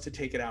car loves to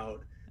take it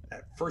out.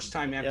 That first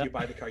time after you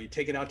buy the car, you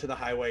take it out to the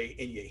highway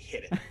and you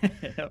hit it.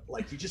 Yep.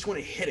 Like, you just want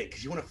to hit it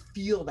because you want to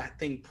feel that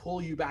thing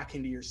pull you back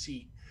into your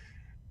seat.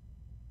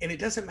 And it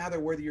doesn't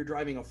matter whether you're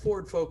driving a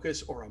Ford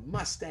Focus or a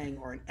Mustang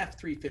or an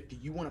F-350,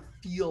 you want to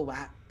feel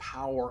that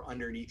power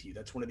underneath you.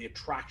 That's one of the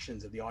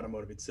attractions of the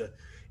automotive. It's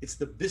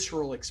the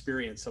visceral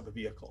experience of a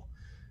vehicle.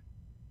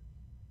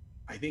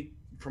 I think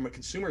from a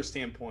consumer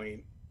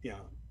standpoint,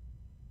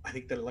 I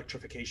think that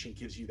electrification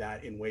gives you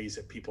that in ways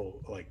that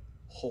people are like,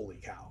 holy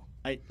cow.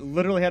 I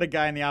literally had a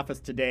guy in the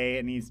office today,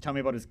 and he's telling me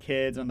about his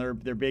kids, and they're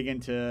big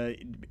into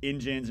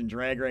engines and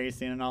drag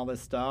racing and all this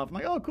stuff. I'm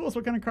like, oh, cool. So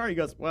what kind of car? He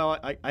goes, well,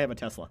 I have a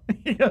Tesla.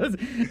 he goes,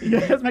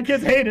 my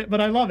kids hate it,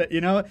 but I love it,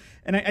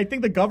 And I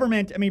think the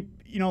government,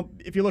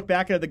 if you look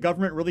back at it, the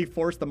government really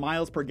forced the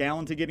miles per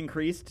gallon to get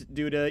increased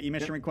due to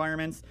emission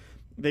requirements.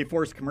 They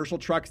forced commercial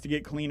trucks to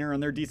get cleaner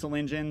on their diesel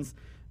engines.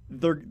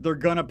 They're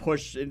gonna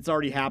push. It's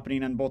already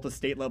happening on both the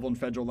state level and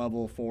federal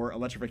level for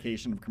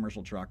electrification of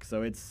commercial trucks.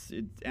 So it's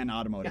and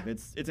automotive. Yeah.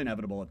 It's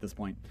inevitable at this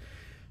point.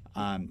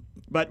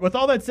 But with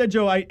all that said,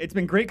 Joe, it's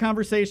been great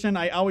conversation.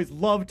 I always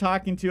love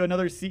talking to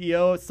another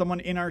CEO, someone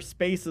in our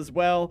space as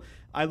well.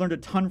 I learned a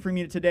ton from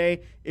you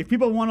today. If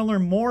people want to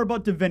learn more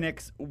about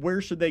DaVinix, where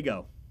should they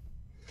go?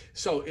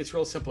 So it's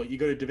real simple. You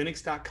go to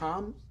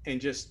DaVinix.com and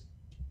just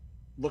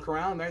look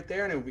around right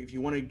there. And if you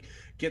want to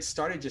get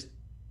started, just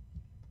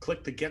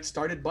click the Get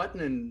Started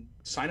button and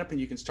sign up, and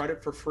you can start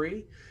it for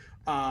free.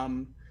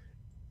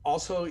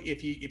 Also,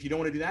 if you don't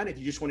want to do that, if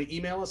you just want to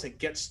email us at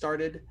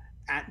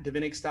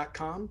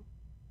getstarted@davinix.com,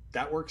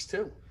 that works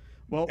too.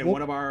 Well, and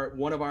one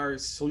of our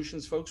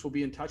solutions folks will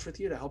be in touch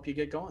with you to help you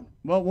get going.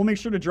 Well, we'll make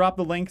sure to drop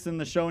the links in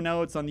the show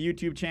notes on the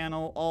YouTube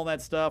channel, all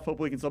that stuff.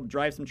 Hopefully we can still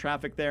drive some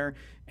traffic there.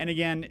 And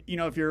again,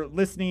 if you're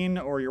listening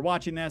or you're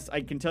watching this,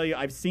 I can tell you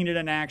I've seen it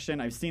in action.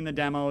 I've seen the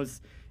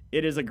demos.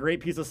 It is a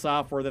great piece of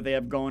software that they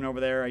have going over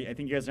there. I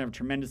think you guys have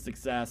tremendous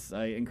success.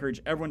 I encourage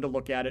everyone to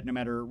look at it, no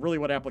matter really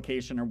what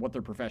application or what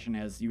their profession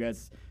is. You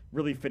guys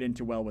really fit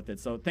into well with it.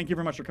 So thank you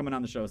very much for coming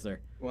on the show, sir.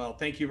 Well,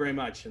 thank you very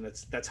much, and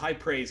that's high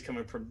praise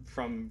coming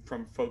from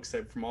folks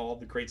from all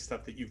the great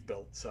stuff that you've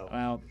built. So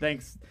well,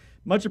 thanks.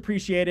 Much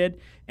appreciated.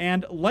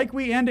 And like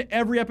we end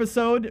every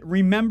episode,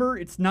 remember,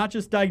 it's not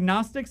just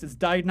diagnostics, it's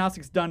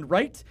diagnostics done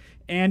right.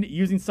 And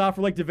using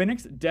software like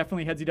DaVinix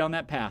definitely heads you down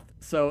that path.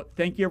 So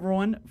thank you,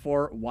 everyone,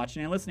 for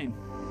watching and listening.